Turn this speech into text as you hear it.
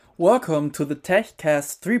Welcome to the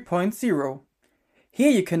TechCast 3.0.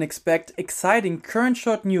 Here you can expect exciting current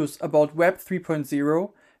short news about Web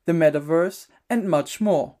 3.0, the metaverse, and much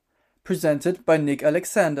more, presented by Nick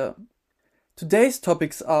Alexander. Today's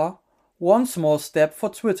topics are: one small step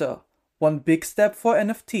for Twitter, one big step for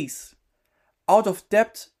NFTs, out of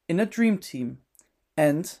debt in a dream team,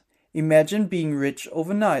 and imagine being rich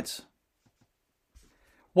overnight.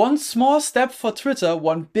 One small step for Twitter,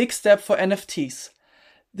 one big step for NFTs.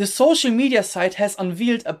 The social media site has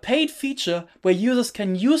unveiled a paid feature where users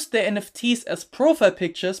can use their NFTs as profile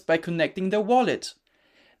pictures by connecting their wallet.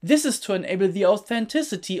 This is to enable the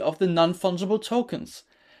authenticity of the non-fungible tokens.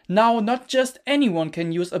 Now, not just anyone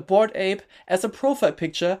can use a Bored Ape as a profile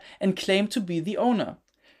picture and claim to be the owner.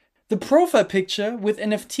 The profile picture with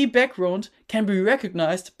NFT background can be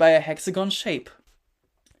recognized by a hexagon shape.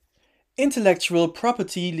 Intellectual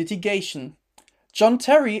property litigation. John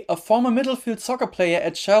Terry, a former midfield soccer player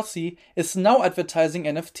at Chelsea, is now advertising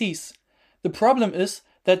NFTs. The problem is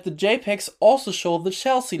that the JPEGs also show the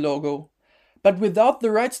Chelsea logo. But without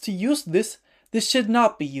the rights to use this should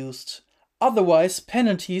not be used. Otherwise,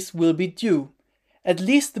 penalties will be due. At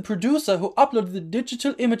least the producer who uploaded the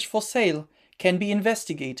digital image for sale can be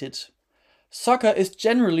investigated. Soccer is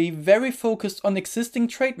generally very focused on existing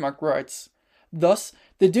trademark rights. Thus,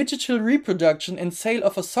 the digital reproduction and sale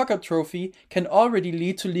of a soccer trophy can already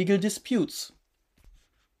lead to legal disputes.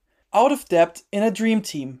 Out of debt in a dream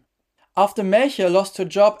team. After Melchior lost her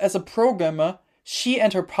job as a programmer, she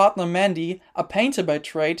and her partner Mandy, a painter by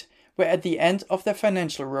trade, were at the end of their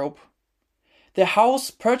financial rope. Their house,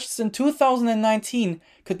 purchased in 2019,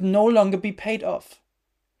 could no longer be paid off.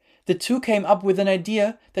 The two came up with an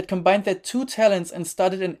idea that combined their two talents and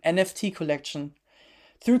started an NFT collection.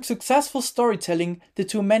 Through successful storytelling, the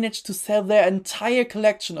two managed to sell their entire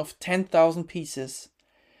collection of 10,000 pieces.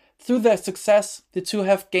 Through their success, the two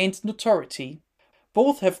have gained notoriety.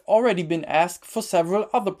 Both have already been asked for several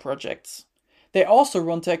other projects. They also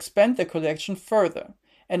want to expand their collection further,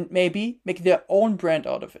 and maybe make their own brand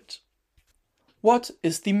out of it. What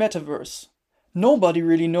is the metaverse? Nobody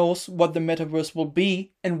really knows what the metaverse will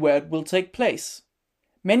be and where it will take place.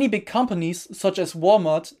 Many big companies such as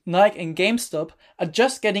Walmart, Nike and GameStop are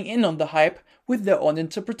just getting in on the hype with their own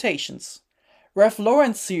interpretations. Ralph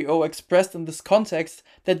Lauren's CEO expressed in this context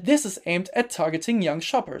that this is aimed at targeting young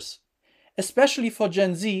shoppers. Especially for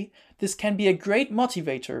Gen Z, this can be a great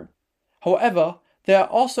motivator. However, there are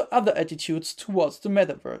also other attitudes towards the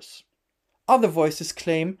metaverse. Other voices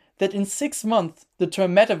claim that in 6 months the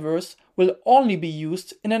term metaverse will only be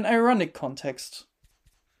used in an ironic context.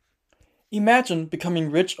 Imagine becoming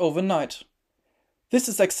rich overnight. This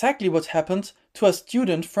is exactly what happened to a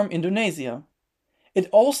student from Indonesia. It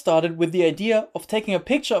all started with the idea of taking a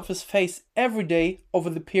picture of his face every day over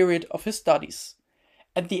the period of his studies.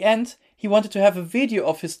 At the end, he wanted to have a video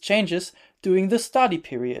of his changes during the study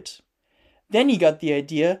period. Then he got the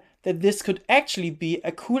idea that this could actually be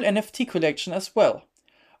a cool NFT collection as well.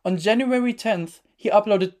 On January 10th, he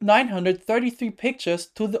uploaded 933 pictures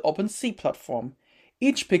to the OpenSea platform.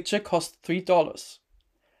 Each picture cost $3.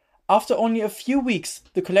 After only a few weeks,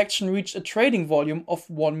 the collection reached a trading volume of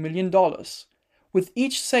 $1 million. With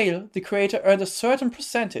each sale, the creator earned a certain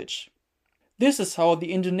percentage. This is how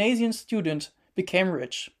the Indonesian student became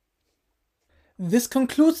rich. This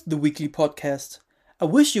concludes the weekly podcast. I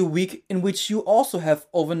wish you a week in which you also have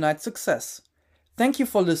overnight success. Thank you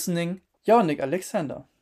for listening. Your Nick Alexander.